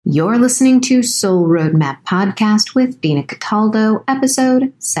You're listening to Soul Roadmap Podcast with Dina Cataldo,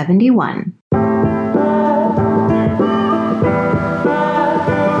 episode 71.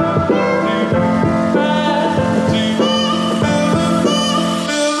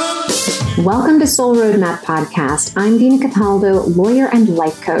 Welcome to Soul Roadmap Podcast. I'm Dina Cataldo, lawyer and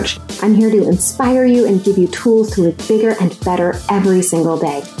life coach. I'm here to inspire you and give you tools to live bigger and better every single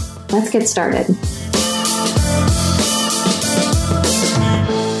day. Let's get started.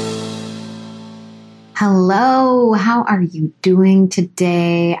 Hello, how are you doing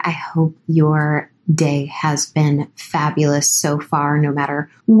today? I hope your day has been fabulous so far, no matter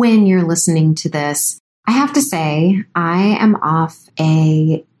when you're listening to this. I have to say, I am off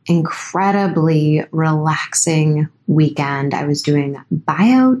a incredibly relaxing weekend. I was doing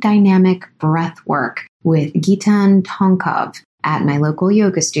biodynamic breath work with Gitan Tonkov at my local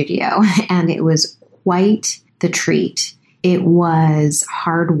yoga studio, and it was quite the treat. It was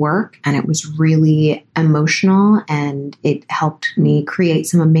hard work and it was really emotional, and it helped me create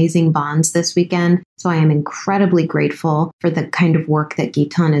some amazing bonds this weekend. So I am incredibly grateful for the kind of work that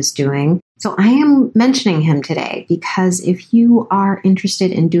Gitan is doing. So I am mentioning him today because if you are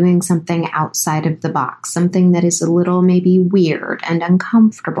interested in doing something outside of the box, something that is a little maybe weird and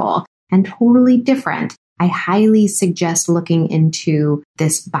uncomfortable and totally different, I highly suggest looking into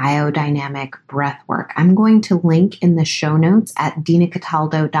this biodynamic breath work. I'm going to link in the show notes at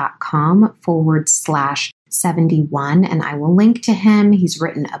dinacataldo.com/71, and I will link to him. He's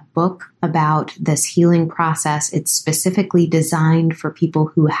written a book about this healing process. It's specifically designed for people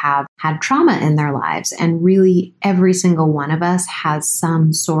who have had trauma in their lives. And really, every single one of us has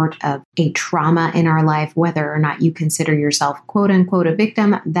some sort of a trauma in our life, whether or not you consider yourself quote unquote a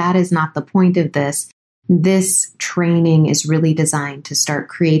victim. That is not the point of this. This training is really designed to start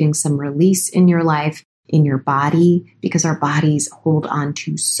creating some release in your life, in your body, because our bodies hold on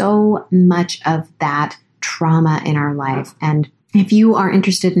to so much of that trauma in our life. And if you are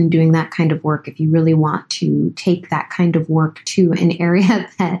interested in doing that kind of work, if you really want to take that kind of work to an area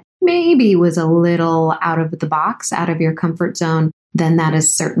that maybe was a little out of the box, out of your comfort zone, then that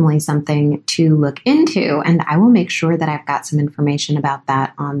is certainly something to look into. And I will make sure that I've got some information about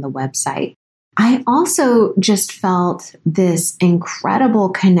that on the website. I also just felt this incredible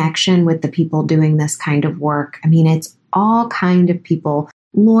connection with the people doing this kind of work. I mean, it's all kind of people,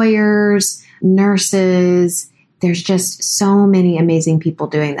 lawyers, nurses. There's just so many amazing people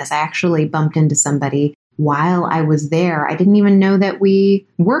doing this. I actually bumped into somebody while I was there. I didn't even know that we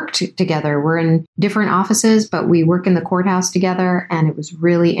worked together. We're in different offices, but we work in the courthouse together. And it was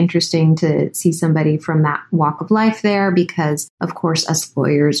really interesting to see somebody from that walk of life there because, of course, us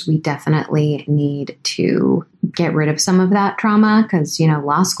lawyers, we definitely need to get rid of some of that trauma because,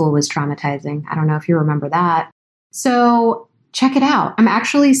 law school was traumatizing. I don't know if you remember that. So check it out. I'm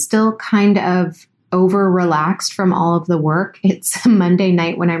actually still kind of over-relaxed from all of the work. It's Monday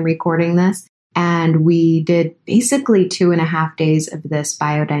night when I'm recording this. And we did basically 2.5 days of this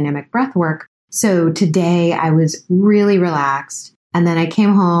biodynamic breath work. So today I was really relaxed. And then I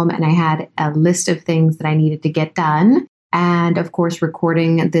came home and I had a list of things that I needed to get done. And of course,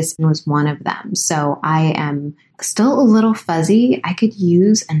 recording this was one of them. So I am still a little fuzzy. I could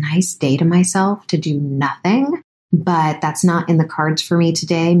use a nice day to myself to do nothing, but that's not in the cards for me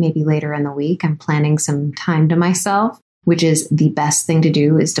today. Maybe later in the week, I'm planning some time to myself, which is the best thing to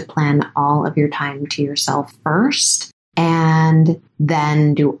do, is to plan all of your time to yourself first and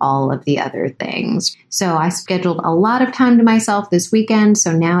then do all of the other things. So I scheduled a lot of time to myself this weekend.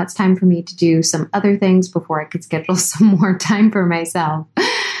 So now it's time for me to do some other things before I could schedule some more time for myself.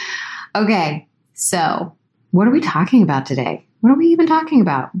 Okay, so what are we talking about today? What are we even talking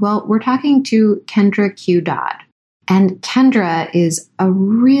about? Well, we're talking to Kendra Q. Dodd. And Kendra is a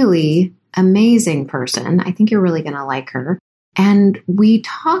really amazing person. I think you're really going to like her. And we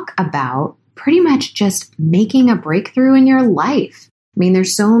talk about pretty much just making a breakthrough in your life. I mean,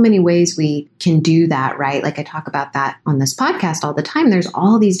 there's so many ways we can do that, right? Like I talk about that on this podcast all the time. There's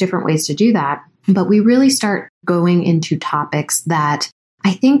all these different ways to do that. But we really start going into topics that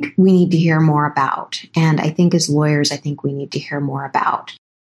I think we need to hear more about. And I think as lawyers, I think we need to hear more about.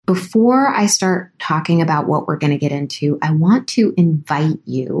 Before I start talking about what we're going to get into, I want to invite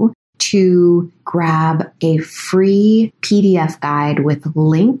you to grab a free PDF guide with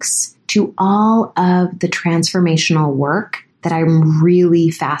links to all of the transformational work that I'm really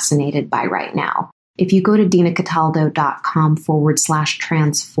fascinated by right now. If you go to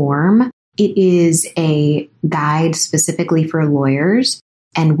dinacataldo.com/transform, it is a guide specifically for lawyers.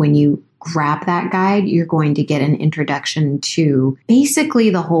 And when you grab that guide, you're going to get an introduction to basically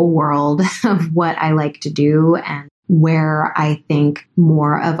the whole world of what I like to do and where I think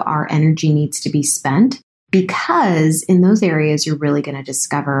more of our energy needs to be spent, because in those areas, you're really going to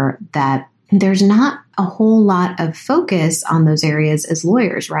discover that there's not a whole lot of focus on those areas as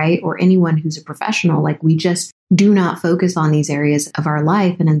lawyers, right? Or anyone who's a professional. Like, we just do not focus on these areas of our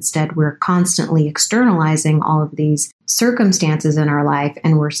life. And instead, we're constantly externalizing all of these circumstances in our life.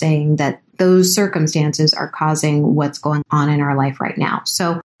 And we're saying that those circumstances are causing what's going on in our life right now.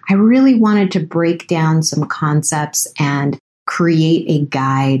 So I really wanted to break down some concepts and create a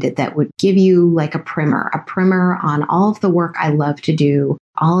guide that would give you like a primer on all of the work I love to do,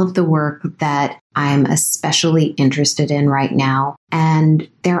 all of the work that I'm especially interested in right now. And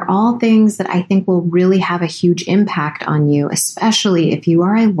they're all things that I think will really have a huge impact on you, especially if you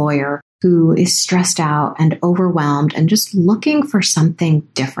are a lawyer who is stressed out and overwhelmed and just looking for something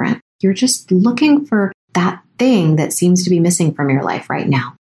different. You're just looking for that thing that seems to be missing from your life right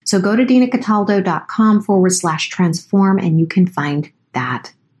now. So go to dinacataldo.com/transform and you can find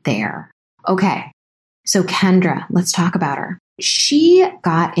that there. Okay. So Kendra, let's talk about her. She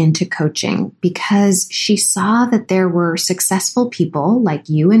got into coaching because she saw that there were successful people like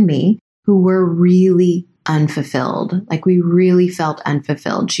you and me who were really unfulfilled. Like, we really felt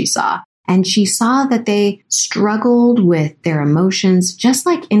unfulfilled, she saw. And she saw that they struggled with their emotions just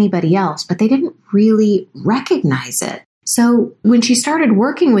like anybody else, but they didn't really recognize it. So when she started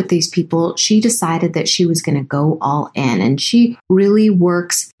working with these people, she decided that she was going to go all in. And she really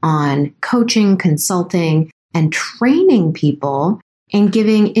works on coaching, consulting, and training people and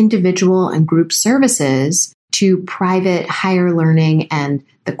giving individual and group services to private higher learning and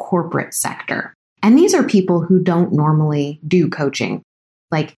the corporate sector. And these are people who don't normally do coaching.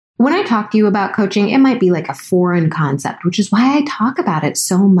 Like, when I talk to you about coaching, it might be like a foreign concept, which is why I talk about it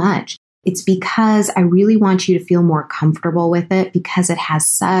so much. It's because I really want you to feel more comfortable with it, because it has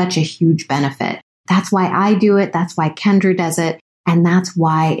such a huge benefit. That's why I do it. That's why Kendra does it. And that's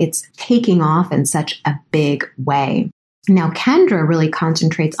why it's taking off in such a big way. Now, Kendra really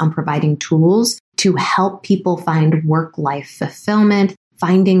concentrates on providing tools to help people find work-life fulfillment,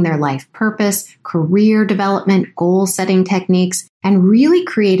 finding their life purpose, career development, goal-setting techniques, and really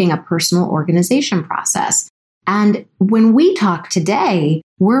creating a personal organization process. And when we talk today,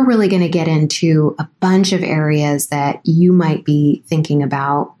 we're really going to get into a bunch of areas that you might be thinking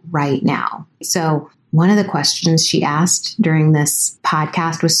about right now. So one of the questions she asked during this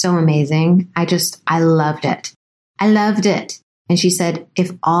podcast was so amazing. I loved it. I loved it. And she said,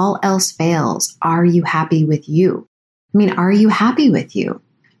 if all else fails, are you happy with you? I mean, are you happy with you?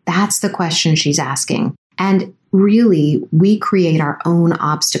 That's the question she's asking. And really, we create our own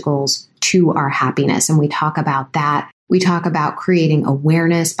obstacles to our happiness. And we talk about that. We talk about creating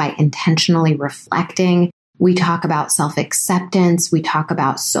awareness by intentionally reflecting. We talk about self-acceptance. We talk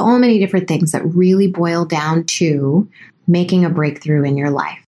about so many different things that really boil down to making a breakthrough in your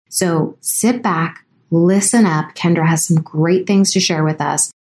life. So sit back, listen up. Kendra has some great things to share with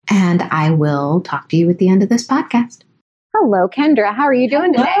us, and I will talk to you at the end of this podcast. Hello, Kendra. How are you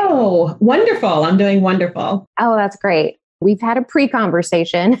doing today? Oh, wonderful. I'm doing wonderful. Oh, that's great. We've had a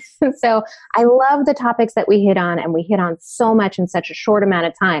pre-conversation. So I love the topics that we hit on, and we hit on so much in such a short amount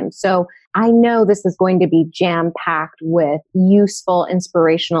of time. So I know this is going to be jam-packed with useful,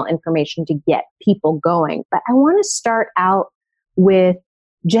 inspirational information to get people going. But I want to start out with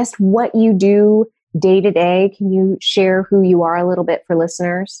just what you do day to day. Can you share who you are a little bit for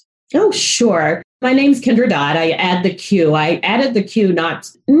listeners? Oh, sure. My name's Kendra Dodd. I add the Q. I added the Q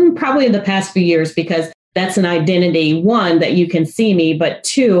probably in the past few years, because that's an identity, one, that you can see me, but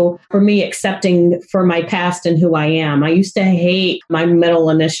two, for me, accepting for my past and who I am. I used to hate my middle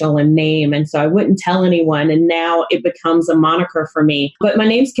initial and name, and so I wouldn't tell anyone, and now it becomes a moniker for me. But my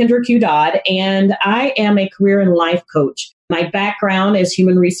name's Kendra Q. Dodd, and I am a career and life coach. My background is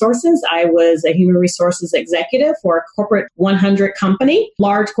human resources. I was a human resources executive for a corporate 100 company,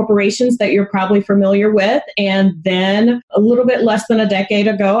 large corporations that you're probably familiar with. And then a little bit less than a decade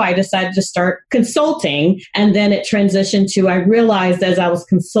ago, I decided to start consulting. And then it transitioned to, I realized as I was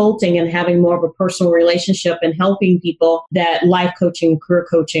consulting and having more of a personal relationship and helping people, that life coaching, career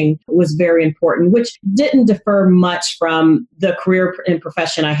coaching was very important, which didn't differ much from the career and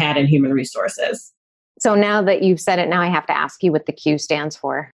profession I had in human resources. So now that you've said it, now I have to ask you what the Q stands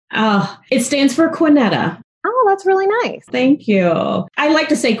for. It stands for Quinetta. Oh, that's really nice. Thank you. I like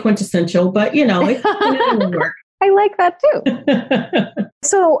to say quintessential, but it will work. I like that too.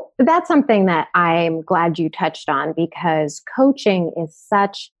 So that's something that I'm glad you touched on, because coaching is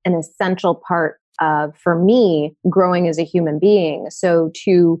such an essential part of, for me, growing as a human being. So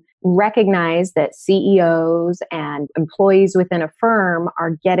to recognize that CEOs and employees within a firm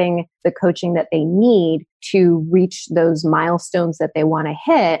are getting the coaching that they need to reach those milestones that they want to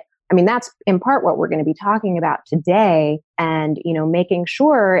hit. I mean, that's in part what we're going to be talking about today, and, making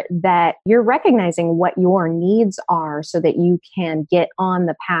sure that you're recognizing what your needs are so that you can get on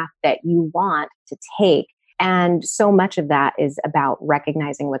the path that you want to take. And so much of that is about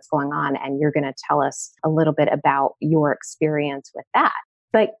recognizing what's going on. And you're going to tell us a little bit about your experience with that.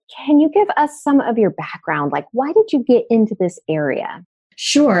 But can you give us some of your background? Like, why did you get into this area?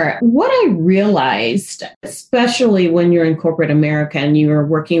 Sure. What I realized, especially when you're in corporate America and you're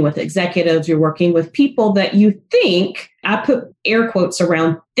working with executives, you're working with people that you think, I put air quotes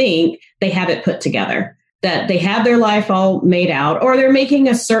around think, they have it put together, that they have their life all made out, or they're making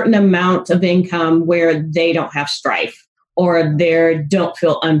a certain amount of income where they don't have strife or they don't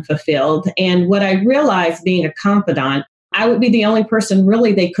feel unfulfilled. And what I realized, being a confidant, I would be the only person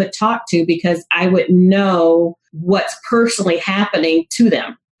really they could talk to, because I would know what's personally happening to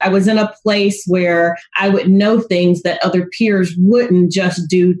them. I was in a place where I would know things that other peers wouldn't, just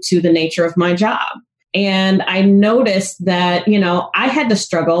due to the nature of my job. And I noticed that, I had to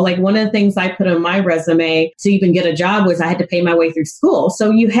struggle. Like, one of the things I put on my resume to even get a job was I had to pay my way through school.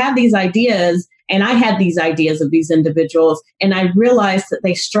 So you have these ideas, and I had these ideas of these individuals, and I realized that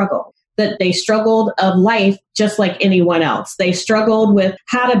they struggled of life just like anyone else. They struggled with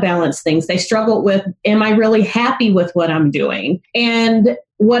how to balance things. They struggled with, am I really happy with what I'm doing? And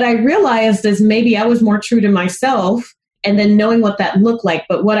what I realized is maybe I was more true to myself, and then knowing what that looked like.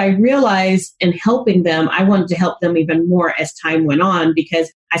 But what I realized in helping them, I wanted to help them even more as time went on,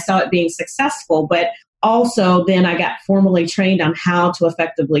 because I saw it being successful. But also, then I got formally trained on how to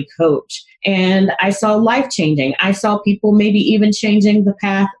effectively coach. And I saw life changing. I saw people maybe even changing the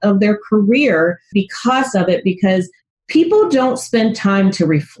path of their career because of it, because people don't spend time to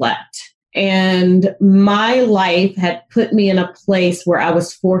reflect. And my life had put me in a place where I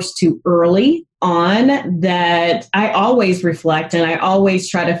was forced to early on, that I always reflect and I always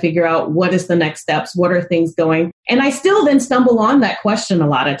try to figure out what is the next steps, what are things going. And I still then stumble on that question a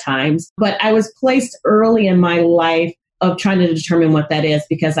lot of times, but I was placed early in my life of trying to determine what that is,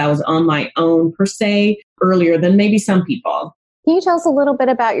 because I was on my own per se earlier than maybe some people. Can you tell us a little bit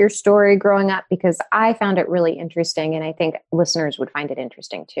about your story growing up? Because I found it really interesting, and I think listeners would find it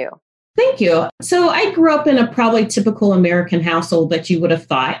interesting too. Thank you. So I grew up in a probably typical American household that you would have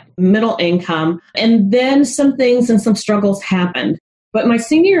thought, middle income, and then some things and some struggles happened. But my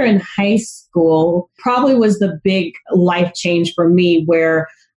senior year in high school probably was the big life change for me, where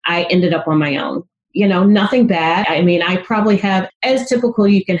I ended up on my own. Nothing bad. I mean, I probably have, as typical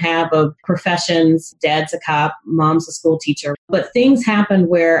you can have of professions, dad's a cop, mom's a school teacher. But things happened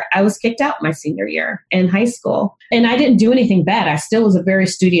where I was kicked out my senior year in high school. And I didn't do anything bad. I still was a very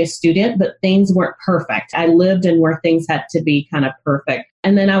studious student, but things weren't perfect. I lived in where things had to be kind of perfect.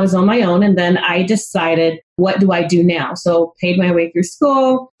 And then I was on my own. And then I decided, what do I do now? So paid my way through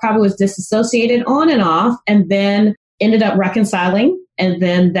school, probably was disassociated on and off, and then ended up reconciling. And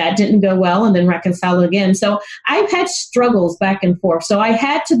then that didn't go well, and then reconcile again. So I've had struggles back and forth. So I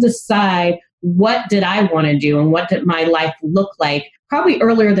had to decide, what did I want to do and what did my life look like, probably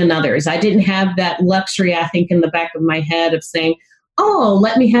earlier than others. I didn't have that luxury, I think, in the back of my head of saying, oh,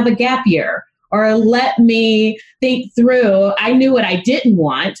 let me have a gap year, or let me think through. I knew what I didn't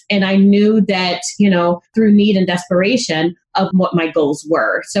want. And I knew that, through need and desperation of what my goals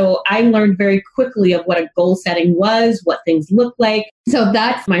were. So I learned very quickly of what a goal setting was, what things looked like. So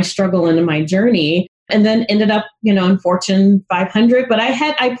that's my struggle into my journey. And then ended up, in Fortune 500. But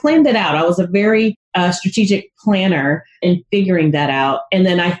I planned it out. I was a very strategic planner in figuring that out. And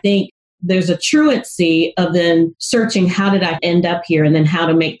then I think there's a truancy of then searching, how did I end up here, and then how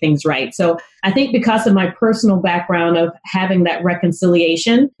to make things right. So I think because of my personal background of having that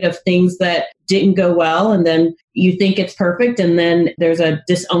reconciliation of things that didn't go well, and then you think it's perfect, and then there's a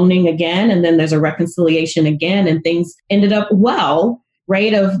disowning again, and then there's a reconciliation again, and things ended up well,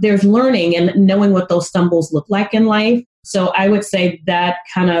 right? There's learning and knowing what those stumbles look like in life. So I would say that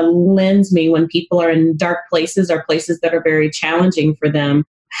kind of lends me, when people are in dark places or places that are very challenging for them,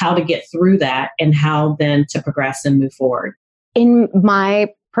 how to get through that and how then to progress and move forward. In my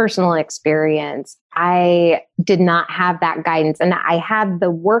personal experience, I did not have that guidance, and I had the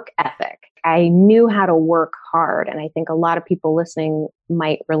work ethic. I knew how to work hard. And I think a lot of people listening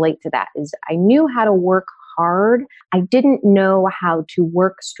might relate to that. Is I knew how to work hard. I didn't know how to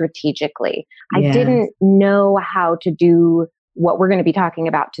work strategically. I didn't know how to do what we're going to be talking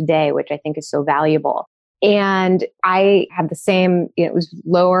about today, which I think is so valuable. And I had the same, it was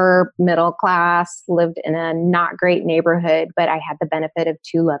lower middle class, lived in a not great neighborhood, but I had the benefit of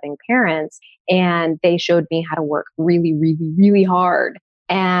two loving parents, and they showed me how to work really, really, really hard.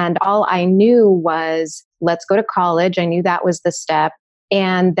 And all I knew was, let's go to college. I knew that was the step.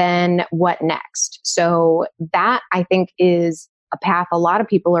 And then what next? So that, I think, is a path a lot of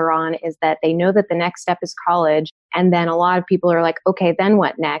people are on, is that they know that the next step is college. And then a lot of people are like, okay, then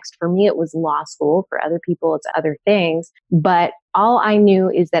what next? For me, it was law school. For other people, it's other things. But all I knew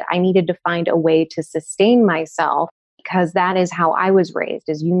is that I needed to find a way to sustain myself, because that is how I was raised,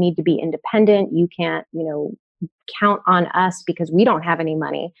 is you need to be independent. You can't, count on us because we don't have any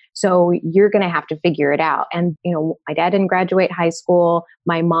money. So you're going to have to figure it out. And, my dad didn't graduate high school.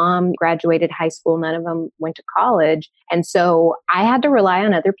 My mom graduated high school. None of them went to college. And so I had to rely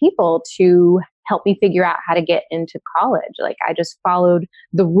on other people to help me figure out how to get into college. Like, I just followed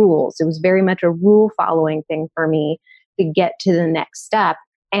the rules. It was very much a rule following thing for me to get to the next step.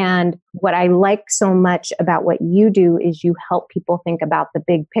 And what I like so much about what you do is you help people think about the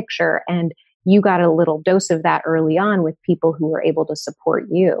big picture, and you got a little dose of that early on with people who were able to support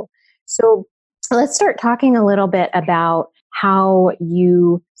you. So let's start talking a little bit about how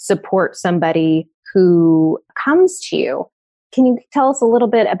you support somebody who comes to you. Can you tell us a little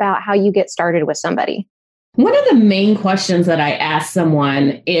bit about how you get started with somebody? One of the main questions that I ask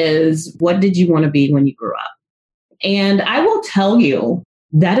someone is, what did you want to be when you grew up? And I will tell you,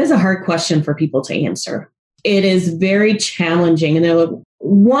 that is a hard question for people to answer. It is very challenging. And they're like,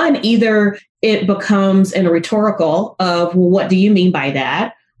 one, either it becomes in a rhetorical of, well, what do you mean by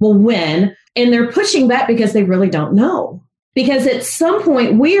that? Well, when? And they're pushing back because they really don't know. Because at some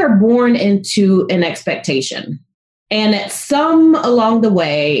point, we are born into an expectation. And at some along the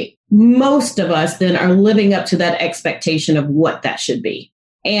way, most of us then are living up to that expectation of what that should be.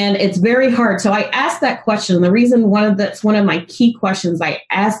 And it's very hard. So I asked that question. The reason that's one of my key questions I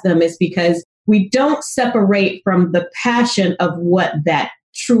ask them is because we don't separate from the passion of what that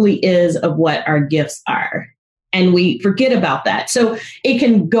truly is, of what our gifts are. And we forget about that. So it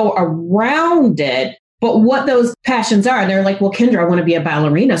can go around it, but what those passions are, they're like, well, Kendra, I want to be a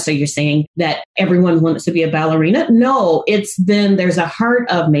ballerina. So you're saying that everyone wants to be a ballerina? No, it's then there's a heart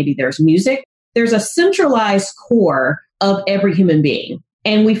of, maybe there's music. There's a centralized core of every human being.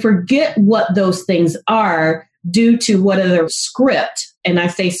 And we forget what those things are due to what other script, and I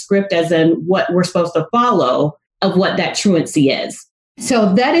say script as in what we're supposed to follow, of what that truancy is.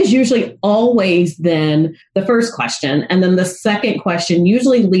 So that is usually always then the first question. And then the second question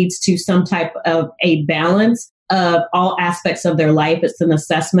usually leads to some type of a balance of all aspects of their life. It's an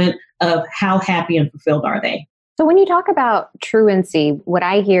assessment of how happy and fulfilled are they. So when you talk about truancy, what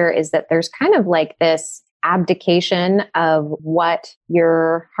I hear is that there's kind of like this abdication of what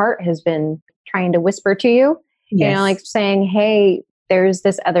your heart has been trying to whisper to you. Yes. Like saying, hey, there's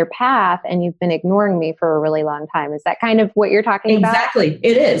this other path and you've been ignoring me for a really long time. Is that kind of what you're talking about? Exactly.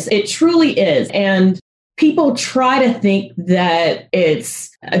 It is. It truly is. And people try to think that it's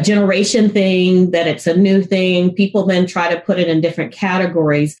a generation thing, that it's a new thing. People then try to put it in different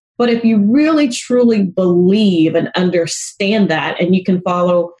categories. But if you really, truly believe and understand that, and you can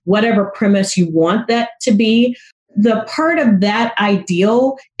follow whatever premise you want that to be, the part of that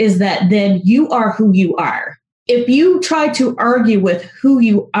ideal is that then you are who you are. If you try to argue with who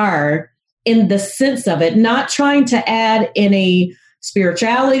you are in the sense of it, not trying to add any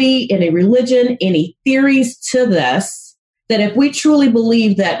spirituality, any religion, any theories to this, that if we truly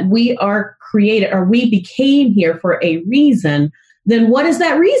believe that we are created or we became here for a reason, then what is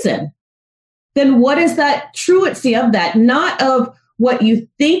that reason? Then what is that truancy of that? Not of what you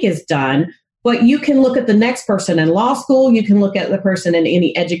think is done, but you can look at the next person in law school. You can look at the person in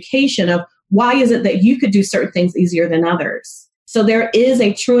any education of, why is it that you could do certain things easier than others? So there is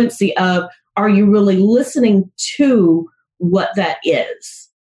a truancy of, are you really listening to what that is?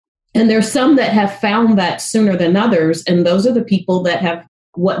 And there's some that have found that sooner than others. And those are the people that have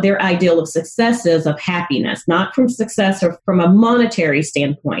what their ideal of success is, of happiness, not from success or from a monetary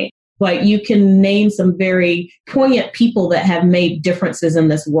standpoint. But you can name some very poignant people that have made differences in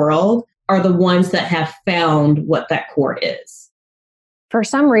this world are the ones that have found what that core is. For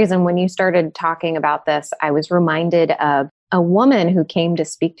some reason, when you started talking about this, I was reminded of a woman who came to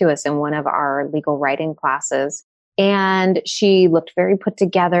speak to us in one of our legal writing classes. And she looked very put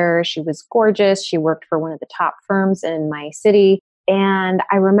together. She was gorgeous. She worked for one of the top firms in my city. And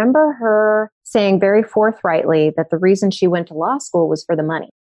I remember her saying very forthrightly that the reason she went to law school was for the money.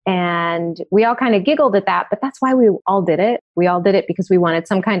 And we all kind of giggled at that, but that's why we all did it. We all did it because we wanted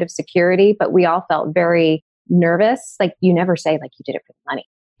some kind of security, but we all felt very nervous. Like, you never say like you did it for the money.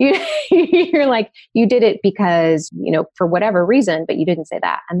 You're like, you did it because, for whatever reason, but you didn't say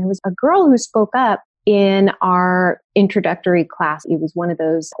that. And there was a girl who spoke up in our introductory class. It was one of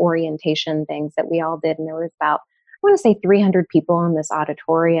those orientation things that we all did. And there was about, I want to say 300 people in this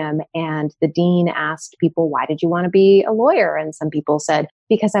auditorium. And the dean asked people, why did you want to be a lawyer? And some people said,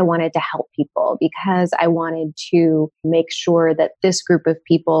 because I wanted to help people, because I wanted to make sure that this group of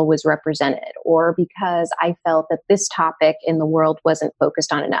people was represented, or because I felt that this topic in the world wasn't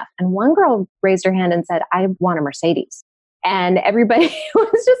focused on enough. And one girl raised her hand and said, I want a Mercedes. And everybody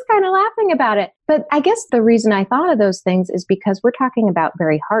was just kind of laughing about it. But I guess the reason I thought of those things is because we're talking about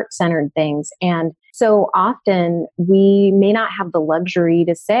very heart-centered things. And so often we may not have the luxury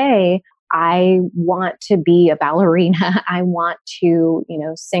to say, I want to be a ballerina. I want to,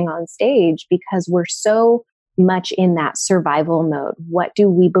 sing on stage, because we're so much in that survival mode. What do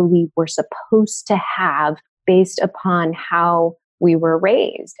we believe we're supposed to have based upon how we were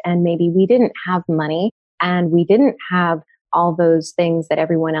raised? And maybe we didn't have money, and we didn't have all those things that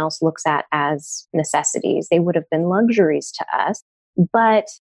everyone else looks at as necessities. They would have been luxuries to us. But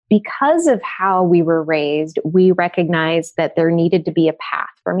because of how we were raised, we recognized that there needed to be a path.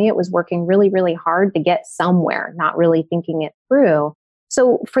 For me, it was working really, really hard to get somewhere, not really thinking it through.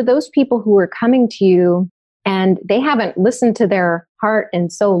 So for those people who are coming to you and they haven't listened to their heart in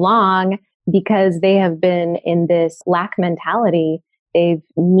so long because they have been in this lack mentality, they've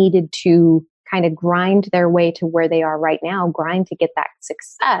needed to kind of grind their way to where they are right now, grind to get that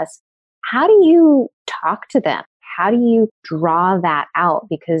success. How do you talk to them? How do you draw that out?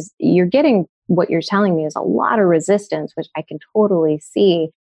 Because you're getting, what you're telling me is a lot of resistance, which I can totally see.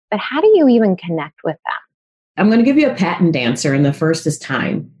 But how do you even connect with them? I'm going to give you a patent answer, and the first is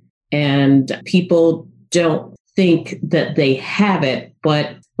time. And people don't think that they have it,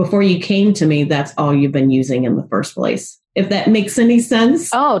 but before you came to me, that's all you've been using in the first place. If that makes any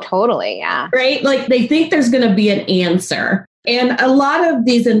sense. Oh, totally. Yeah. Right? Like they think there's going to be an answer. And a lot of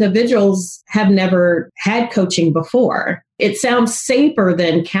these individuals have never had coaching before. It sounds safer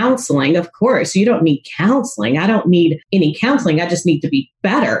than counseling. Of course, you don't need counseling. I don't need any counseling. I just need to be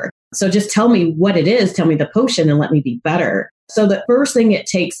better. So just tell me what it is. Tell me the potion and let me be better. So the first thing it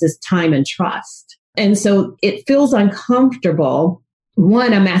takes is time and trust. And so it feels uncomfortable.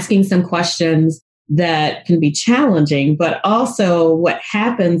 One, I'm asking some questions that can be challenging, but also what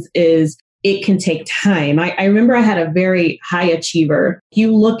happens is it can take time. I remember I had a very high achiever.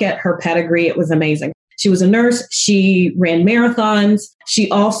 You look at her pedigree, it was amazing. She was a nurse. She ran marathons. She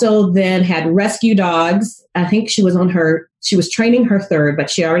also then had rescue dogs. I think she was training her third, but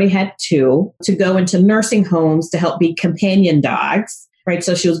she already had two to go into nursing homes to help be companion dogs, right?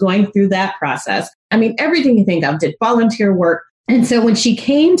 So she was going through that process. I mean, everything you think of, did volunteer work. And so when she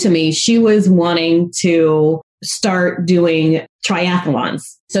came to me, she was wanting to start doing triathlons.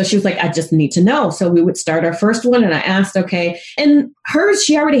 So she was like, I just need to know. So we would start our first one. And I asked, okay. And hers,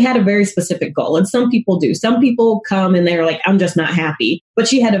 she already had a very specific goal. And some people do. Some people come and they're like, I'm just not happy. But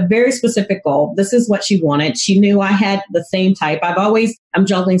she had a very specific goal. This is what she wanted. She knew I had the same type. I'm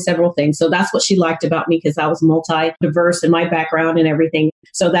juggling several things. So that's what she liked about me, because I was multi-diverse in my background and everything.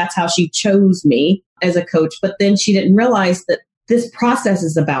 So that's how she chose me as a coach. But then she didn't realize that this process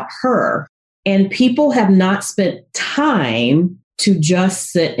is about her. And people have not spent time to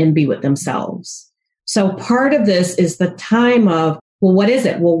just sit and be with themselves. So part of this is the time of, well, what is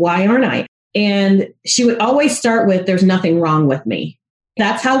it? Well, why aren't I? And she would always start with, there's nothing wrong with me.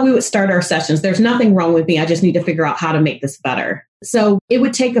 That's how we would start our sessions. There's nothing wrong with me. I just need to figure out how to make this better. So it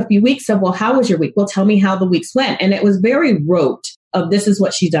would take a few weeks of, well, how was your week? Well, tell me how the weeks went. And it was very rote of, this is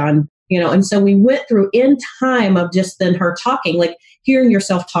what she's done. And so we went through in time of just then her talking, like hearing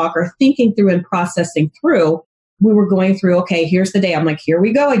yourself talk or thinking through and processing through. We were going through, okay, here's the day. I'm like, here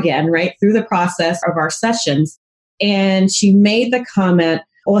we go again, right? Through the process of our sessions. And she made the comment,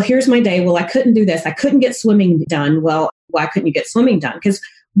 well, here's my day. Well, I couldn't do this. I couldn't get swimming done. Well, why couldn't you get swimming done? Because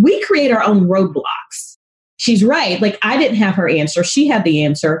we create our own roadblocks. She's right. Like I didn't have her answer. She had the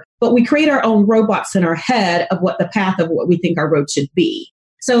answer, but we create our own roadblocks in our head of what the path of what we think our road should be.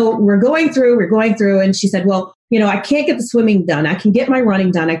 So we're going through, and she said, well, I can't get the swimming done. I can get my running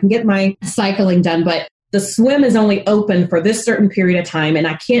done. I can get my cycling done, but the swim is only open for this certain period of time, and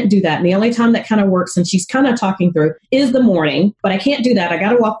I can't do that. And the only time that kind of works, and she's kind of talking through, is the morning, but I can't do that. I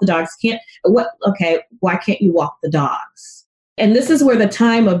got to walk the dogs. Okay, why can't you walk the dogs? And this is where the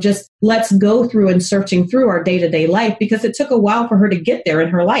time of just let's go through and searching through our day-to-day life, because it took a while for her to get there in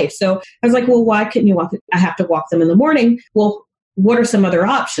her life. So I was like, well, why couldn't you walk? I have to walk them in the morning. Well, what are some other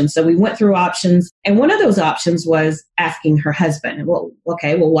options? So we went through options. And one of those options was asking her husband, well,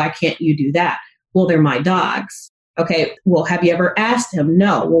 okay, well, why can't you do that? Well, they're my dogs. Okay, well, have you ever asked him?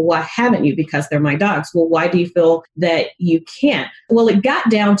 No. Well, why haven't you? Because they're my dogs. Well, why do you feel that you can't? Well, it got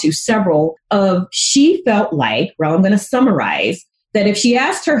down to several of, she felt like, well, I'm going to summarize, that if she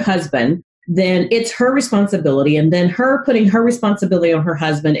asked her husband, then it's her responsibility. And then her putting her responsibility on her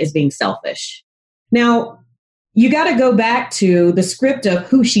husband is being selfish. Now, you got to go back to the script of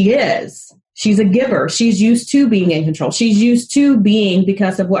who she is. She's a giver. She's used to being in control. She's used to being,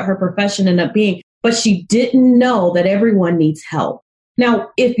 because of what her profession ended up being, but she didn't know that everyone needs help. Now,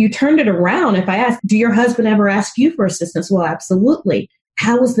 if you turned it around, if I asked, do your husband ever ask you for assistance? Well, absolutely.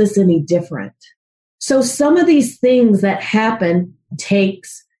 How is this any different? So some of these things that happen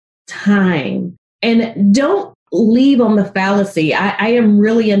takes time. And don't leave on the fallacy. I am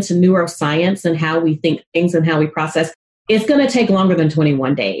really into neuroscience and how we think things and how we process. It's going to take longer than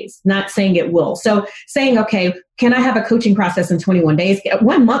 21 days, not saying it will. So saying, okay, can I have a coaching process in 21 days?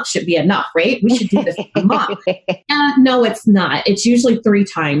 1 month should be enough, right? We should do this a month. No, it's not. It's usually 3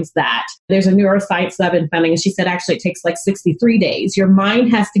 times that. There's a neuroscience that I've been finding, and she said, actually, it takes like 63 days. Your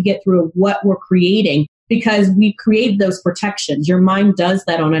mind has to get through what we're creating, because we create those protections. Your mind does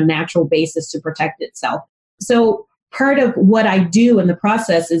that on a natural basis to protect itself. So part of what I do in the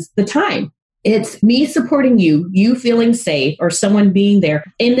process is the time. It's me supporting you, you feeling safe, or someone being there,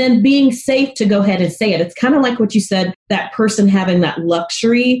 and then being safe to go ahead and say it. It's kind of like what you said, that person having that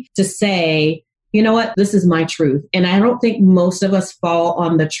luxury to say, you know what, this is my truth. And I don't think most of us fall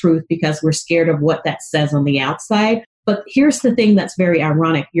on the truth because we're scared of what that says on the outside. But here's the thing that's very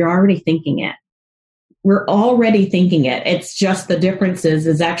ironic. You're already thinking it. We're already thinking it. It's just the difference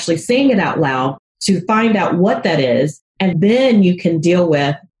is actually saying it out loud to find out what that is. And then you can deal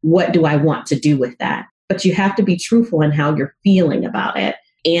with, what do I want to do with that? But you have to be truthful in how you're feeling about it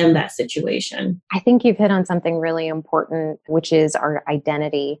and that situation. I think you've hit on something really important, which is our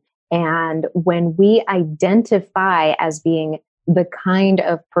identity. And when we identify as being the kind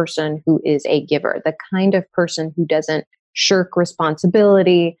of person who is a giver, the kind of person who doesn't shirk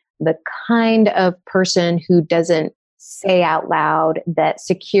responsibility, the kind of person who doesn't say out loud that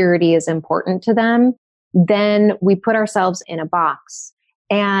security is important to them, then we put ourselves in a box.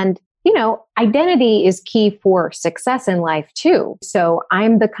 And, you know, identity is key for success in life too. So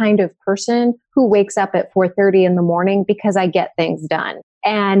I'm the kind of person who wakes up at 4:30 in the morning because I get things done.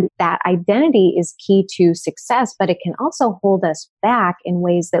 And that identity is key to success, but it can also hold us back in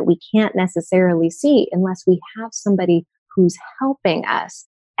ways that we can't necessarily see unless we have somebody who's helping us.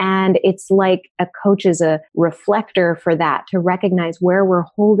 And it's like a coach is a reflector for that, to recognize where we're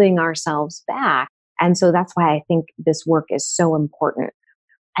holding ourselves back. And so that's why I think this work is so important.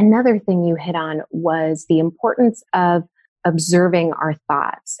 Another thing you hit on was the importance of observing our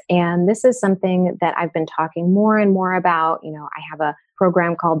thoughts. And this is something that I've been talking more and more about. You know, I have a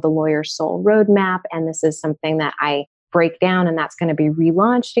program called the Lawyer Soul Roadmap, and this is something that I break down, and that's going to be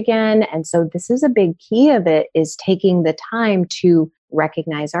relaunched again. And so this is a big key of it, is taking the time to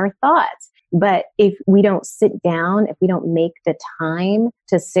recognize our thoughts. But if we don't sit down, if we don't make the time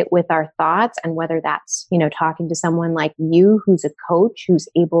to sit with our thoughts, and whether that's, you know, talking to someone like you, who's a coach, who's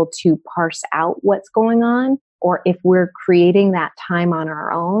able to parse out what's going on, or if we're creating that time on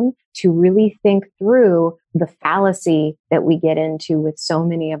our own to really think through the fallacy that we get into with so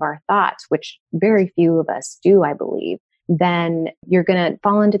many of our thoughts, which very few of us do, I believe, then you're going to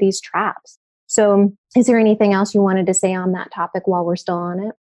fall into these traps. So is there anything else you wanted to say on that topic while we're still on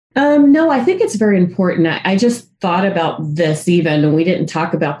it? No, I think it's very important. I just thought about this even, and we didn't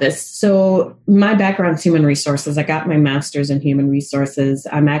talk about this. So my background is human resources. I got my master's in human resources.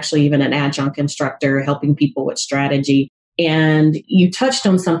 I'm actually even an adjunct instructor helping people with strategy. And you touched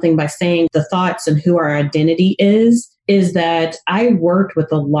on something by saying the thoughts and who our identity is that I worked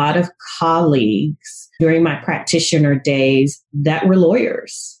with a lot of colleagues during my practitioner days that were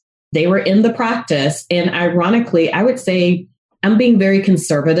lawyers. They were in the practice. And ironically, I would say, I'm being very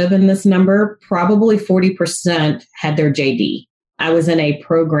conservative in this number, probably 40% had their JD. I was in a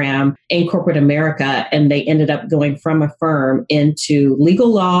program in corporate America, and they ended up going from a firm into legal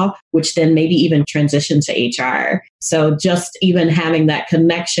law, which then maybe even transitioned to HR. So just even having that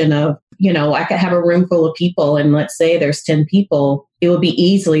connection of, you know, I could have a room full of people, and let's say there's 10 people, it would be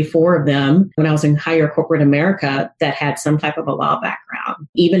easily 4 of them when I was in higher corporate America that had some type of a law background,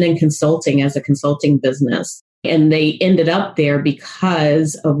 even in consulting as a consulting business. And they ended up there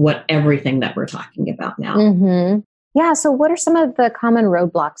because of everything that we're talking about now. Mm-hmm. Yeah. So what are some of the common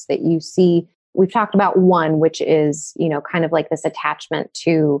roadblocks that you see? We've talked about one, which is, you know, kind of like this attachment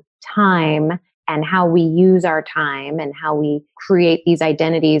to time and how we use our time and how we create these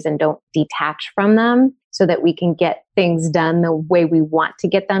identities and don't detach from them so that we can get things done the way we want to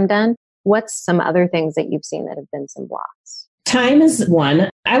get them done. What's some other things that you've seen that have been some blocks? Time is one.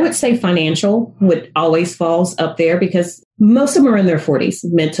 I would say financial would always falls up there because most of them are in their 40s,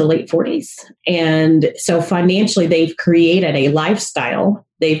 mid to late 40s. And so financially, they've created a lifestyle.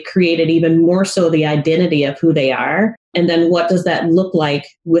 They've created even more so the identity of who they are. And then what does that look like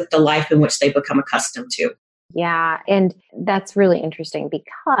with the life in which they become accustomed to? Yeah. And that's really interesting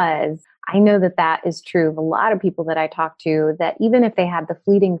because I know that that is true of a lot of people that I talk to, that even if they had the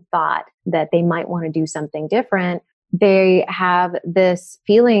fleeting thought that they might want to do something different, they have this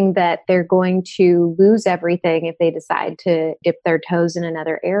feeling that they're going to lose everything if they decide to dip their toes in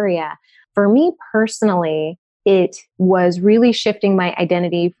another area. For me personally, it was really shifting my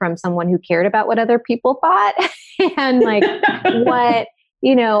identity from someone who cared about what other people thought and like what,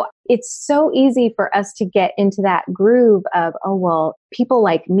 it's so easy for us to get into that groove of, oh, well, people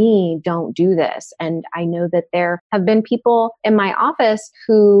like me don't do this. And I know that there have been people in my office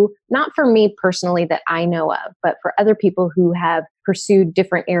who, not for me personally that I know of, but for other people who have pursued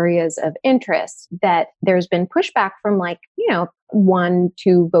different areas of interest, that there's been pushback from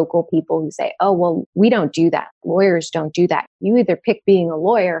 1-2 vocal people who say, oh, well, we don't do that. Lawyers don't do that. You either pick being a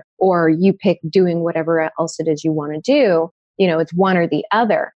lawyer or you pick doing whatever else it is you want to do. It's one or the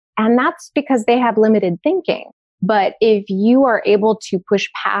other. And that's because they have limited thinking. But if you are able to push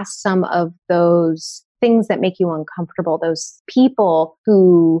past some of those things that make you uncomfortable, those people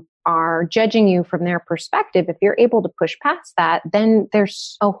who are judging you from their perspective, if you're able to push past that, then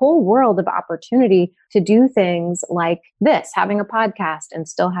there's a whole world of opportunity to do things like this, having a podcast and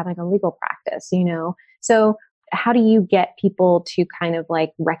still having a legal practice, So how do you get people to kind of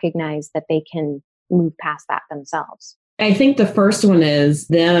like recognize that they can move past that themselves? I think the first one is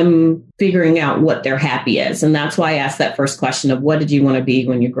them figuring out what their happy is. And that's why I asked that first question of what did you want to be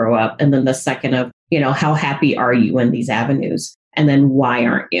when you grow up? And then the second of, how happy are you in these avenues? And then why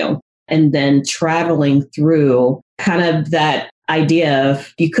aren't you? And then traveling through kind of that idea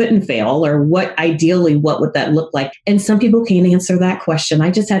of you couldn't fail or what would that look like? And some people can't answer that question.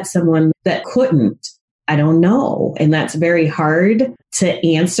 I just had someone that couldn't. I don't know. And that's very hard to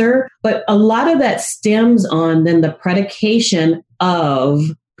answer. But a lot of that stems on then the predication of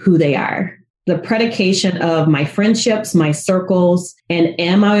who they are, the predication of my friendships, my circles, and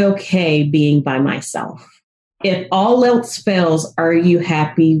am I okay being by myself? If all else fails, are you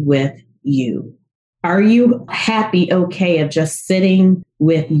happy with you? Are you happy, okay, of just sitting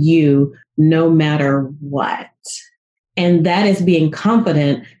with you no matter what? And that is being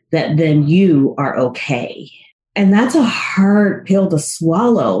confident that then you are okay. And that's a hard pill to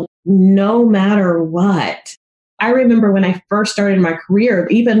swallow, no matter what. I remember when I first started my career,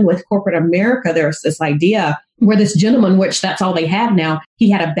 even with corporate America, there was this idea where this gentleman, which that's all they have now, he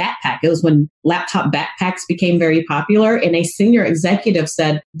had a backpack. It was when laptop backpacks became very popular. And a senior executive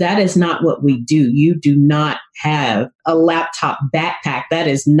said, that is not what we do. You do not have a laptop backpack. That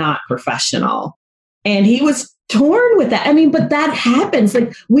is not professional. And he was torn with that. But that happens.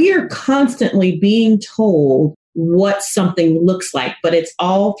 Like we are constantly being told what something looks like, but it's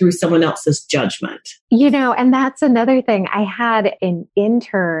all through someone else's judgment. And that's another thing. I had an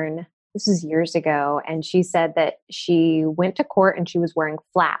intern, this was years ago, and she said that she went to court and she was wearing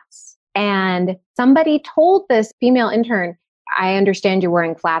flats. And somebody told this female intern, I understand you're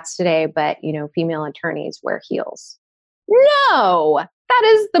wearing flats today, but female attorneys wear heels. No, that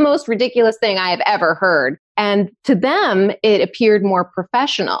is the most ridiculous thing I have ever heard. And to them, it appeared more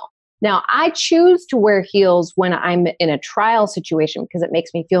professional. Now, I choose to wear heels when I'm in a trial situation because it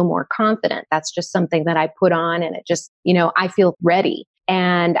makes me feel more confident. That's just something that I put on and it just, I feel ready.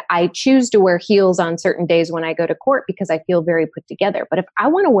 And I choose to wear heels on certain days when I go to court because I feel very put together. But if I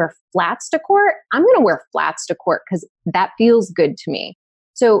want to wear flats to court, I'm going to wear flats to court because that feels good to me.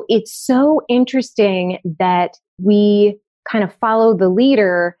 So it's so interesting that we kind of follow the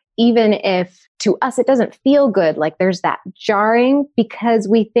leader, even if to us it doesn't feel good. Like there's that jarring because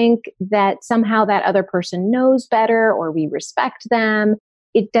we think that somehow that other person knows better or we respect them.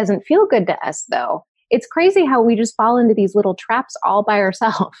 It doesn't feel good to us though. It's crazy how we just fall into these little traps all by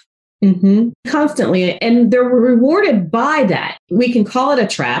ourselves. Mm-hmm. Constantly. And they're rewarded by that. We can call it a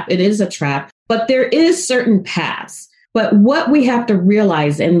trap. It is a trap, but there is certain paths. But what we have to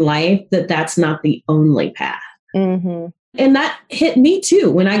realize in life that that's not the only path. Mm-hmm. And that hit me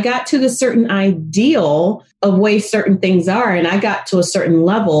too. When I got to the certain ideal of way certain things are, and I got to a certain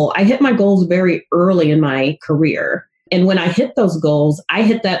level, I hit my goals very early in my career. And when I hit those goals, I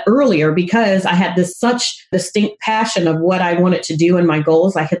hit that earlier because I had this such distinct passion of what I wanted to do in my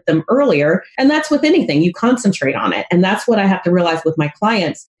goals. I hit them earlier. And that's with anything, you concentrate on it. And that's what I have to realize with my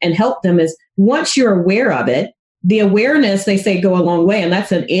clients and help them is once you're aware of it, the awareness, they say, go a long way. And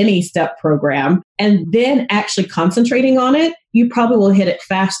that's in any step program. And then actually concentrating on it, you probably will hit it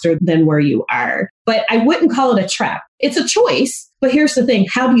faster than where you are. But I wouldn't call it a trap. It's a choice. But here's the thing.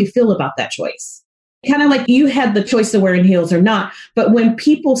 How do you feel about that choice? Kind of like you had the choice of wearing heels or not. But when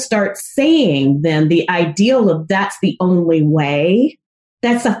people start saying then the ideal of that's the only way,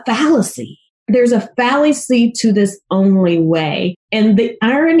 that's a fallacy. There's a fallacy to this only way. And the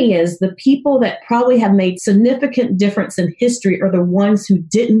irony is the people that probably have made significant difference in history are the ones who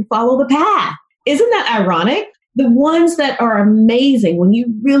didn't follow the path. Isn't that ironic? The ones that are amazing, when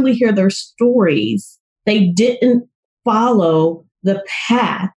you really hear their stories, they didn't follow the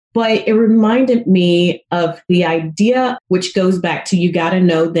path. But it reminded me of the idea, which goes back to you got to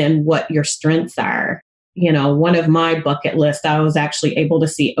know then what your strengths are. You know, one of my bucket lists, I was actually able to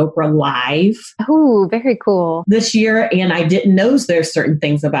see Oprah live. Oh, very cool. This year. And I didn't know there's certain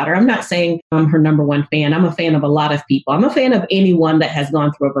things about her. I'm not saying I'm her number one fan. I'm a fan of a lot of people. I'm a fan of anyone that has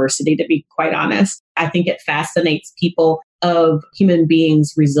gone through adversity, to be quite honest. I think it fascinates people of human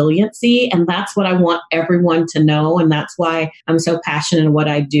beings' resiliency. And that's what I want everyone to know. And that's why I'm so passionate in what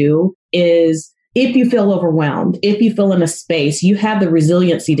I do is if you feel overwhelmed, if you feel in a space, you have the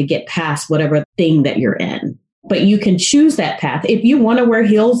resiliency to get past whatever thing that you're in. But you can choose that path. If you want to wear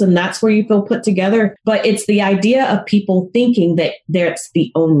heels and that's where you feel put together, but it's the idea of people thinking that that's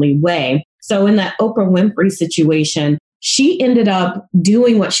the only way. So in that Oprah Winfrey situation, she ended up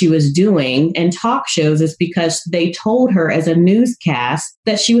doing what she was doing in talk shows is because they told her as a newscast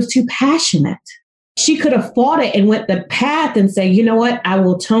that she was too passionate. She could have fought it and went the path and say, you know what, I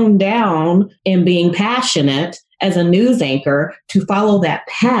will tone down in being passionate as a news anchor to follow that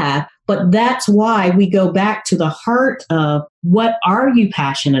path. But that's why we go back to the heart of what are you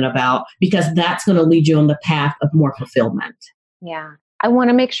passionate about? Because that's going to lead you on the path of more fulfillment. Yeah. I want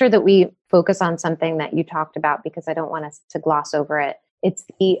to make sure that we focus on something that you talked about because I don't want us to gloss over it. It's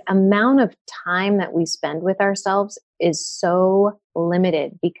the amount of time that we spend with ourselves is so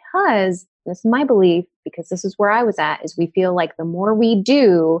limited because this is my belief, because this is where I was at, is we feel like the more we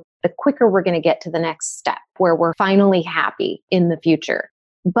do, the quicker we're going to get to the next step where we're finally happy in the future.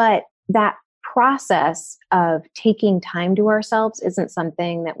 But that process of taking time to ourselves isn't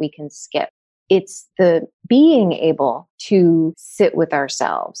something that we can skip. It's the being able to sit with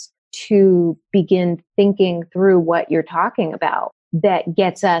ourselves, to begin thinking through what you're talking about that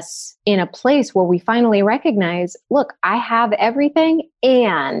gets us in a place where we finally recognize, look, I have everything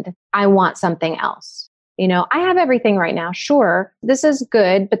and I want something else. You know, I have everything right now. Sure, this is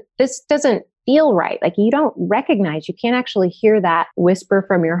good, but this doesn't feel right. Like you don't recognize, you can't actually hear that whisper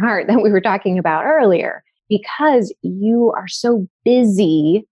from your heart that we were talking about earlier because you are so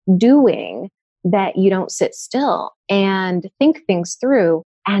busy doing that you don't sit still and think things through.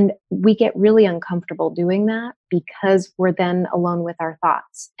 And we get really uncomfortable doing that because we're then alone with our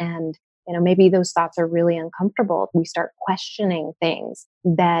thoughts. And, you know, maybe those thoughts are really uncomfortable. We start questioning things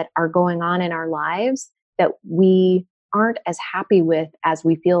that are going on in our lives that we aren't as happy with as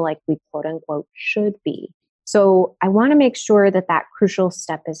we feel like we quote unquote should be. So I want to make sure that that crucial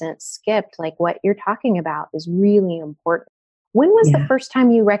step isn't skipped. Like what you're talking about is really important. When was the first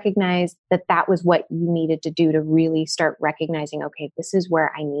time you recognized that that was what you needed to do to really start recognizing, okay, this is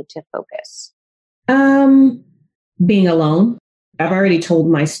where I need to focus? Being alone. I've already told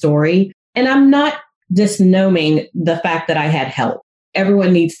my story and I'm not disnoming the fact that I had help.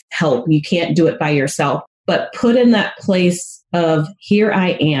 Everyone needs help. You can't do it by yourself, but put in that place of here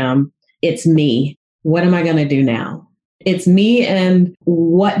I am. It's me. What am I going to do now? It's me and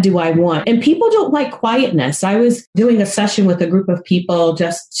what do I want? And people don't like quietness. I was doing a session with a group of people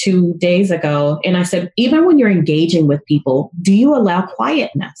just 2 days ago. And I said, even when you're engaging with people, do you allow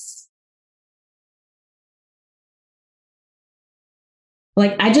quietness?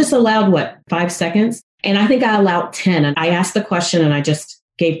 Like I just allowed 5 seconds? And I think I allowed 10. And I asked the question and I just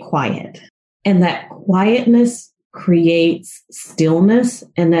gave quiet. And that quietness creates stillness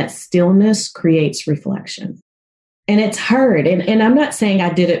and that stillness creates reflection. And it's hard. And I'm not saying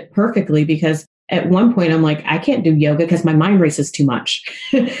I did it perfectly because at one point I'm like, I can't do yoga because my mind races too much.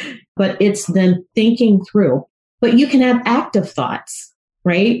 But it's then thinking through. But you can have active thoughts,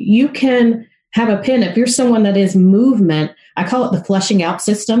 right? You can have a pen. If you're someone that is movement, I call it the flushing out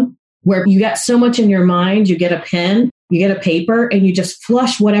system, where you got so much in your mind, you get a pen, you get a paper, and you just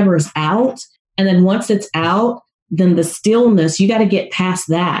flush whatever is out. And then once it's out, then the stillness, you got to get past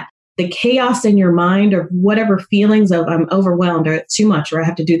that. The chaos in your mind or whatever feelings of I'm overwhelmed or it's too much or I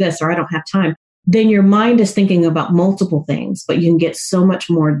have to do this or I don't have time, then your mind is thinking about multiple things, but you can get so much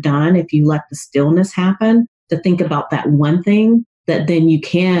more done if you let the stillness happen to think about that one thing that then you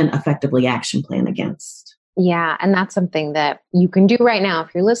can effectively action plan against. Yeah. And that's something that you can do right now.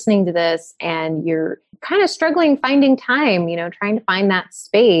 If you're listening to this and you're kind of struggling finding time, trying to find that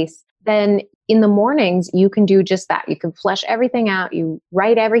space, then in the mornings, you can do just that. You can flush everything out. You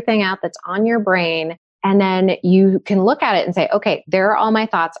write everything out that's on your brain. And then you can look at it and say, okay, there are all my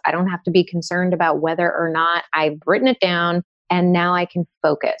thoughts. I don't have to be concerned about whether or not I've written it down. And now I can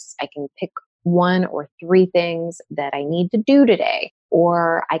focus. I can pick 1 or 3 things that I need to do today,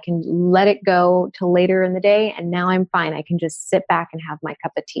 or I can let it go till later in the day. And now I'm fine. I can just sit back and have my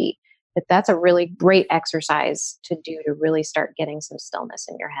cup of tea. But that's a really great exercise to do to really start getting some stillness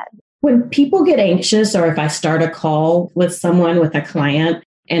in your head. When people get anxious, or if I start a call with someone, with a client,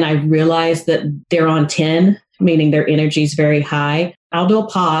 and I realize that they're on 10, meaning their energy is very high, I'll do a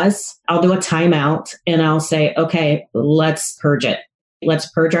pause, I'll do a timeout, and I'll say, okay, let's purge it. Let's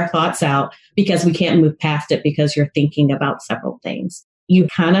purge our thoughts out, because we can't move past it because you're thinking about several things. You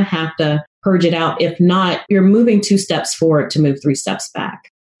kind of have to purge it out. If not, you're moving 2 steps forward to move 3 steps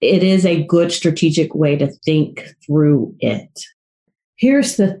back. It is a good strategic way to think through it.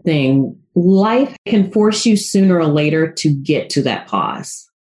 Here's the thing. Life can force you sooner or later to get to that pause.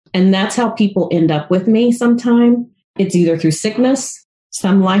 And that's how people end up with me sometime. It's either through sickness,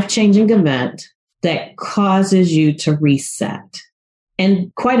 some life-changing event that causes you to reset.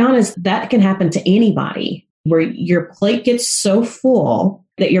 And quite honest, that can happen to anybody, where your plate gets so full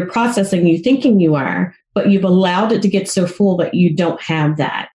that you're processing, you thinking you are, but you've allowed it to get so full that you don't have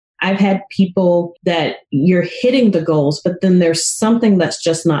that. I've had people that you're hitting the goals, but then there's something that's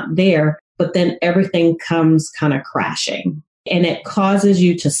just not there, but then everything comes kind of crashing and it causes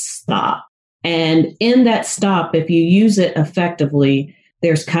you to stop. And in that stop, if you use it effectively,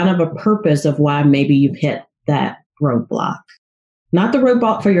 there's kind of a purpose of why maybe you've hit that roadblock. Not the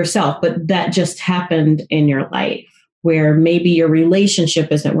roadblock for yourself, but that just happened in your life, where maybe your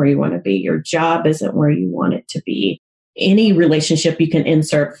relationship isn't where you want to be. Your job isn't where you want it to be. Any relationship you can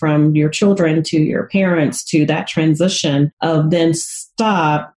insert, from your children to your parents, to that transition of then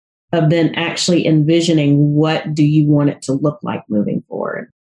stop, of then actually envisioning what do you want it to look like moving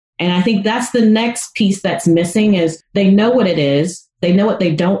forward. And I think that's the next piece that's missing, is they know what it is. They know what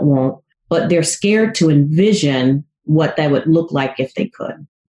they don't want, but they're scared to envision what that would look like if they could.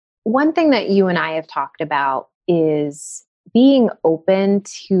 One thing that you and I have talked about is being open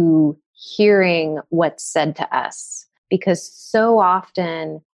to hearing what's said to us, because so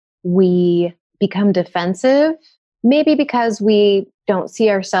often we become defensive, maybe because we don't see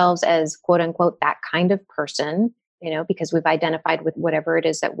ourselves as quote unquote that kind of person, because we've identified with whatever it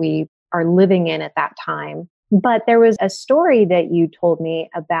is that we are living in at that time. But there was a story that you told me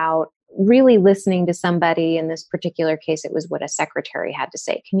about really listening to somebody. In this particular case, it was what a secretary had to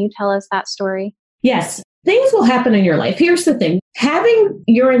say. Can you tell us that story? Yes. Things will happen in your life. Here's the thing. Having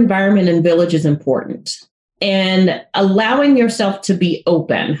your environment and village is important, and allowing yourself to be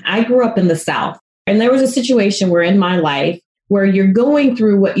open. I grew up in the South, and there was a situation where in my life where you're going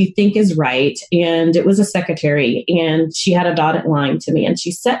through what you think is right. And it was a secretary, and she had a dotted line to me, and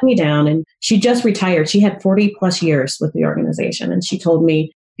she sat me down, and she just retired. She had 40 plus years with the organization. And she told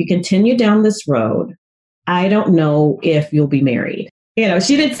me, if you continue down this road, I don't know if you'll be married.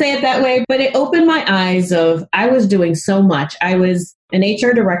 She didn't say it that way, but it opened my eyes of, I was doing so much. I was an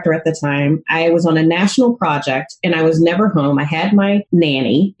HR director at the time. I was on a national project, and I was never home. I had my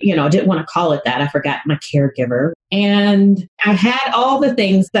nanny, I didn't want to call it that. I forgot my caregiver. And I had all the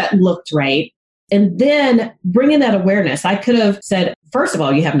things that looked right. And then bringing that awareness, I could have said, first of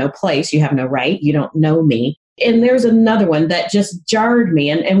all, you have no place, you have no right, you don't know me. And there's another one that just jarred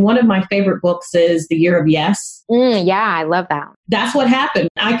me. And one of my favorite books is The Year of Yes. Yeah, I love that. That's what happened.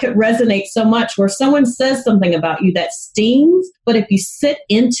 I could resonate so much, where someone says something about you that stings, but if you sit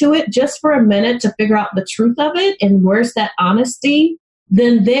into it just for a minute to figure out the truth of it and where's that honesty,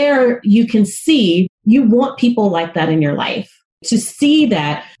 then there you can see you want people like that in your life, to see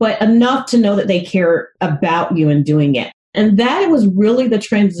that, but enough to know that they care about you and doing it. And that was really the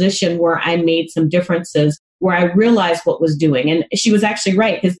transition where I made some differences, where I realized what was doing. And she was actually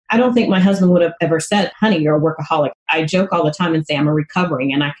right, because I don't think my husband would have ever said, honey, you're a workaholic. I joke all the time and say I'm a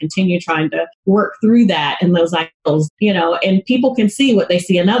recovering, and I continue trying to work through that and those cycles, and people can see what they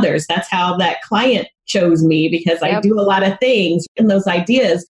see in others. That's how that client chose me, because I do a lot of things in those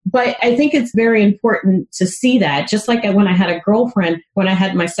ideas. But I think it's very important to see that. Just like when I had a girlfriend, when I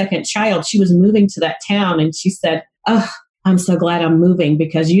had my second child, she was moving to that town, and she said, oh, I'm so glad I'm moving,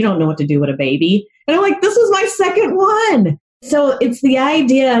 because you don't know what to do with a baby. And I'm like, this was my second one. So it's the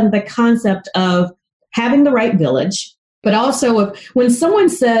idea and the concept of having the right village, But also, when someone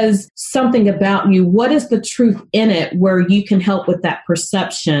says something about you, what is the truth in it where you can help with that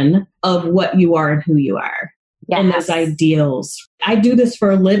perception of what you are and who you are? Yes. And those ideals. I do this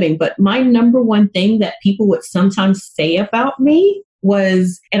for a living, but my number one thing that people would sometimes say about me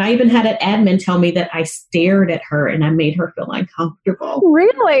was, and I even had an admin tell me that I stared at her and I made her feel uncomfortable.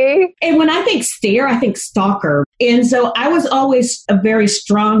 Really? And when I think stare, I think stalker. And so I was always a very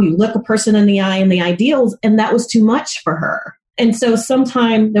strong, you look a person in the eye and the ideals, and that was too much for her. And so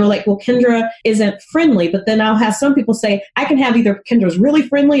sometimes they were like, well, Kendra isn't friendly. But then I'll have some people say, I can have either Kendra's really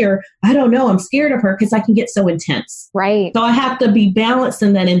friendly or I don't know, I'm scared of her because I can get so intense. Right. So I have to be balanced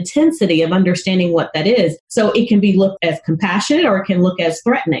in that intensity of understanding what that is. So it can be looked as compassionate or it can look as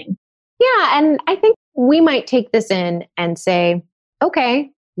threatening. Yeah. And I think we might take this in and say, okay,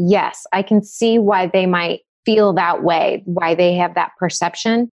 yes, I can see why they might feel that way, why they have that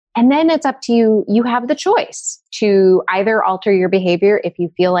perception. And then it's up to you. You have the choice to either alter your behavior if you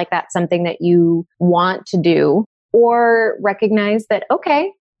feel like that's something that you want to do, or recognize that,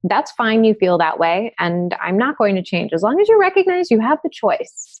 okay, that's fine. You feel that way and I'm not going to change. As long as you recognize you have the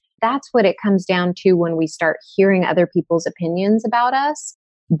choice. That's what it comes down to when we start hearing other people's opinions about us.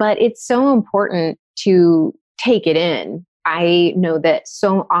 But it's so important to take it in. I know that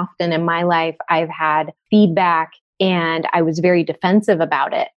so often in my life, I've had feedback and I was very defensive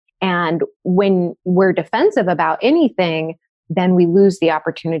about it. And when we're defensive about anything, then we lose the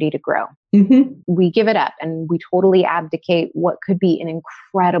opportunity to grow. Mm-hmm. We give it up and we totally abdicate what could be an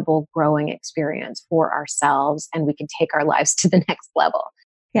incredible growing experience for ourselves, and we can take our lives to the next level.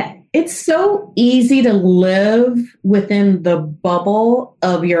 Yeah, it's so easy to live within the bubble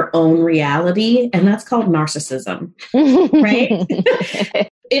of your own reality, and that's called narcissism, right?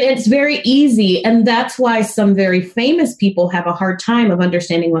 It's very easy. And that's why some very famous people have a hard time of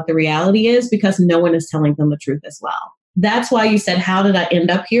understanding what the reality is, because no one is telling them the truth as well. That's why you said, how did I end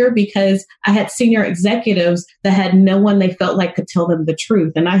up here? Because I had senior executives that had no one they felt like could tell them the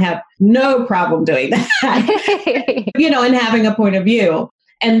truth. And I have no problem doing that, and having a point of view.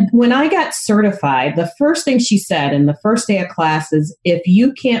 And when I got certified, the first thing she said in the first day of class is, if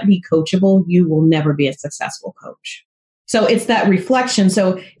you can't be coachable, you will never be a successful coach. So it's that reflection.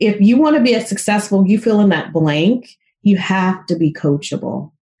 So if you want to be a successful, you fill in that blank, you have to be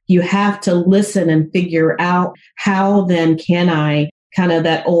coachable. You have to listen and figure out how then can I, kind of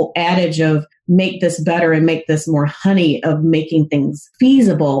that old adage of make this better and make this more honey, of making things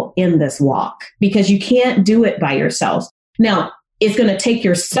feasible in this walk, because you can't do it by yourself. Now, it's going to take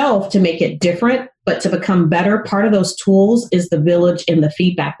yourself to make it different, but to become better, part of those tools is the village and the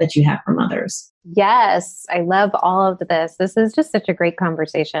feedback that you have from others. Yes, I love all of this. This is just such a great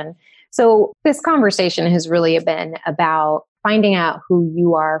conversation. So this conversation has really been about finding out who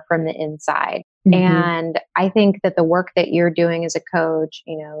you are from the inside. Mm-hmm. And I think that the work that you're doing as a coach,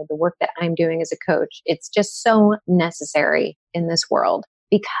 the work that I'm doing as a coach, it's just so necessary in this world,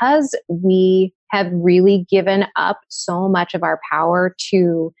 because we have really given up so much of our power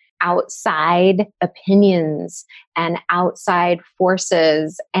to outside opinions and outside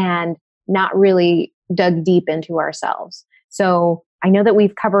forces, and not really dug deep into ourselves. So I know that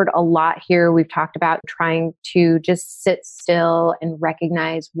we've covered a lot here. We've talked about trying to just sit still and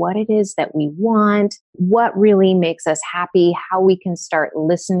recognize what it is that we want, what really makes us happy, how we can start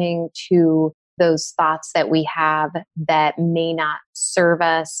listening to those thoughts that we have that may not serve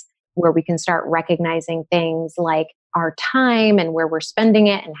us, where we can start recognizing things like our time and where we're spending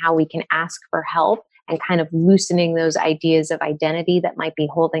it and how we can ask for help, and kind of loosening those ideas of identity that might be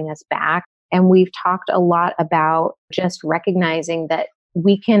holding us back. And we've talked a lot about just recognizing that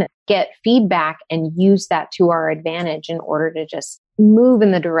we can get feedback and use that to our advantage in order to just move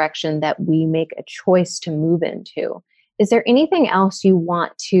in the direction that we make a choice to move into. Is there anything else you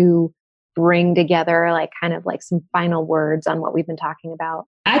want to bring together, like kind of like some final words on what we've been talking about?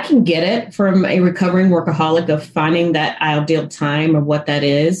 I can get it from a recovering workaholic of finding that ideal time of what that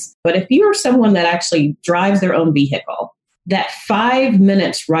is. But if you are someone that actually drives their own vehicle, that 5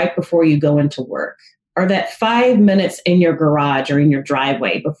 minutes right before you go into work, or that 5 minutes in your garage or in your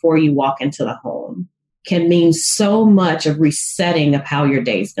driveway before you walk into the home, can mean so much of resetting of how your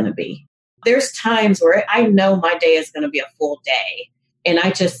day is going to be. There's times where I know my day is going to be a full day, and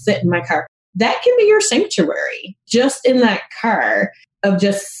I just sit in my car. That can be your sanctuary, just in that car, of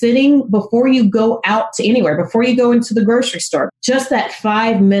just sitting before you go out to anywhere, before you go into the grocery store, just that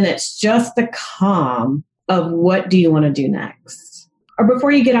 5 minutes, just the calm of what do you want to do next? Or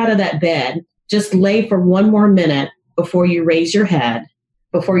before you get out of that bed, just lay for one more minute before you raise your head,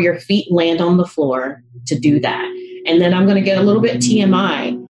 before your feet land on the floor, to do that. And then I'm going to get a little bit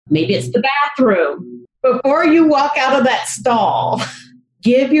TMI. Maybe it's the bathroom. Before you walk out of that stall,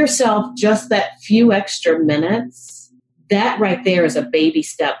 give yourself just that few extra minutes. That right there is a baby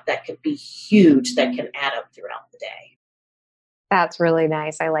step that could be huge, that can add up throughout the day. That's really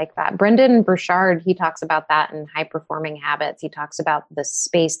nice. I like that. Brendon Burchard, he talks about that in High Performing Habits. He talks about the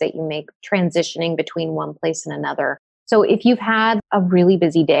space that you make transitioning between one place and another. So if you've had a really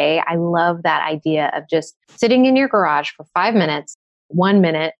busy day, I love that idea of just sitting in your garage for 5 minutes, 1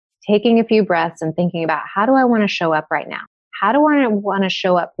 minute, taking a few breaths and thinking about, how do I want to show up right now? How do I want to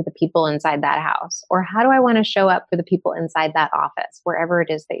show up for the people inside that house? Or how do I want to show up for the people inside that office, wherever it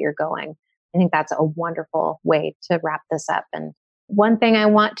is that you're going? I think that's a wonderful way to wrap this up. And one thing I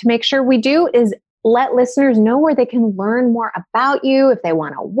want to make sure we do is let listeners know where they can learn more about you. If they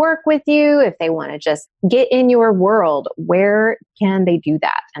want to work with you, if they want to just get in your world, where can they do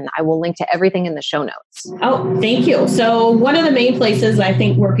that? And I will link to everything in the show notes. Oh, thank you. So one of the main places I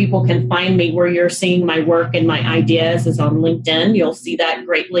think where people can find me, where you're seeing my work and my ideas, is on LinkedIn. You'll see that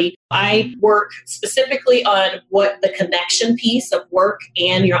greatly. I work specifically on what the connection piece of work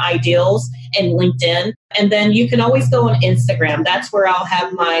and your ideals in LinkedIn. And then you can always go on Instagram. That's where I'll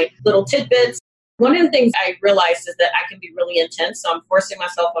have my little tidbits. One of the things I realized is that I can be really intense. So I'm forcing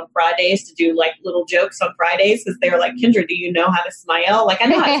myself on Fridays to do like little jokes on Fridays, because they're like, Kendra, do you know how to smile? Like, I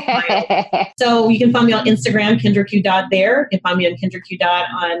know how to smile. So you can find me on Instagram, Kendra Q. Dodd there. You can find me on Kendra Q. Dodd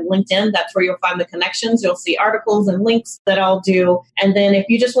on LinkedIn. That's where you'll find the connections. You'll see articles and links that I'll do. And then if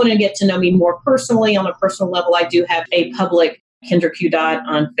you just want to get to know me more personally, on a personal level, I do have a public Kendra Q. Dodd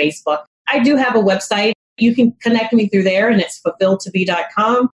on Facebook. I do have a website. You can connect me through there, and it's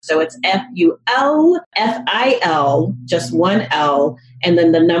fulfilledtobe.com. So it's FULFIL, just one L, and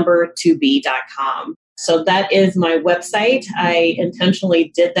then the number 2B.com. So that is my website. I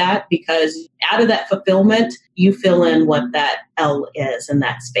intentionally did that because out of that fulfillment, you fill in what that L is in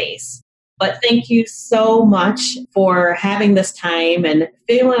that space. But thank you so much for having this time and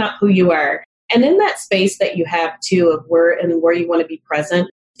figuring out who you are. And in that space that you have too, of where you want to be present,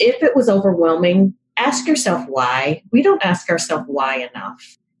 if it was overwhelming, ask yourself why. We don't ask ourselves why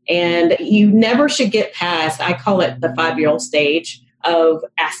enough. And you never should get past, I call it the 5-year-old stage of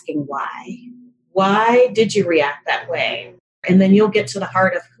asking why. Why did you react that way? And then you'll get to the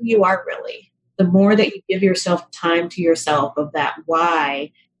heart of who you are really. The more that you give yourself time to yourself of that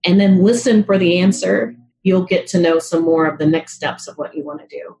why, and then listen for the answer, you'll get to know some more of the next steps of what you want to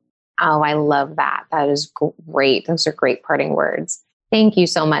do. Oh, I love that. That is great. Those are great parting words. Thank you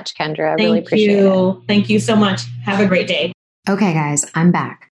so much, Kendra. I really appreciate it. Thank you so much. Have a great day. Okay, guys, I'm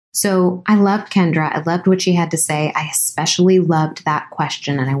back. So I loved Kendra. I loved what she had to say. I especially loved that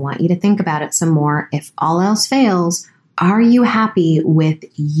question, and I want you to think about it some more. If all else fails, are you happy with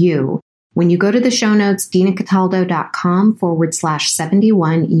you? When you go to the show notes,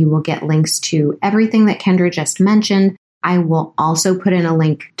 dinacataldo.com/71, you will get links to everything that Kendra just mentioned. I will also put in a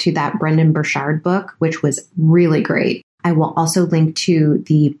link to that Brendon Burchard book, which was really great. I will also link to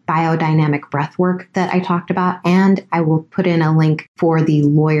the biodynamic breathwork that I talked about, and I will put in a link for the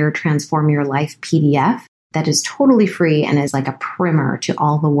Lawyer Transform Your Life PDF that is totally free and is like a primer to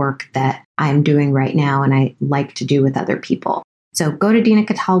all the work that I'm doing right now and I like to do with other people. So go to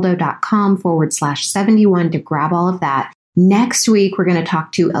dinacataldo.com/71 to grab all of that. Next week, we're going to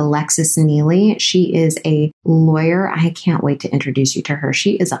talk to Alexis Neely. She is a lawyer. I can't wait to introduce you to her.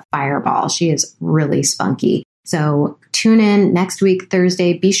 She is a fireball. She is really spunky. So tune in next week,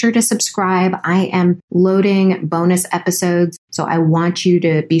 Thursday. Be sure to subscribe. I am loading bonus episodes, so I want you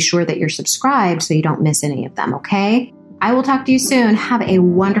to be sure that you're subscribed so you don't miss any of them, okay? I will talk to you soon. Have a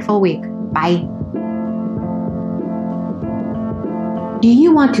wonderful week. Bye. Do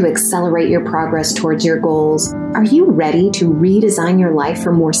you want to accelerate your progress towards your goals? Are you ready to redesign your life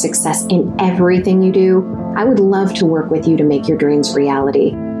for more success in everything you do? I would love to work with you to make your dreams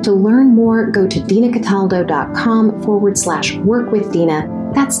reality. To learn more, go to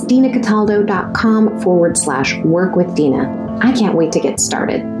dinacataldo.com/workwithdina. That's dinacataldo.com/workwithdina. I can't wait to get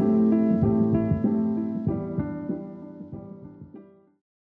started.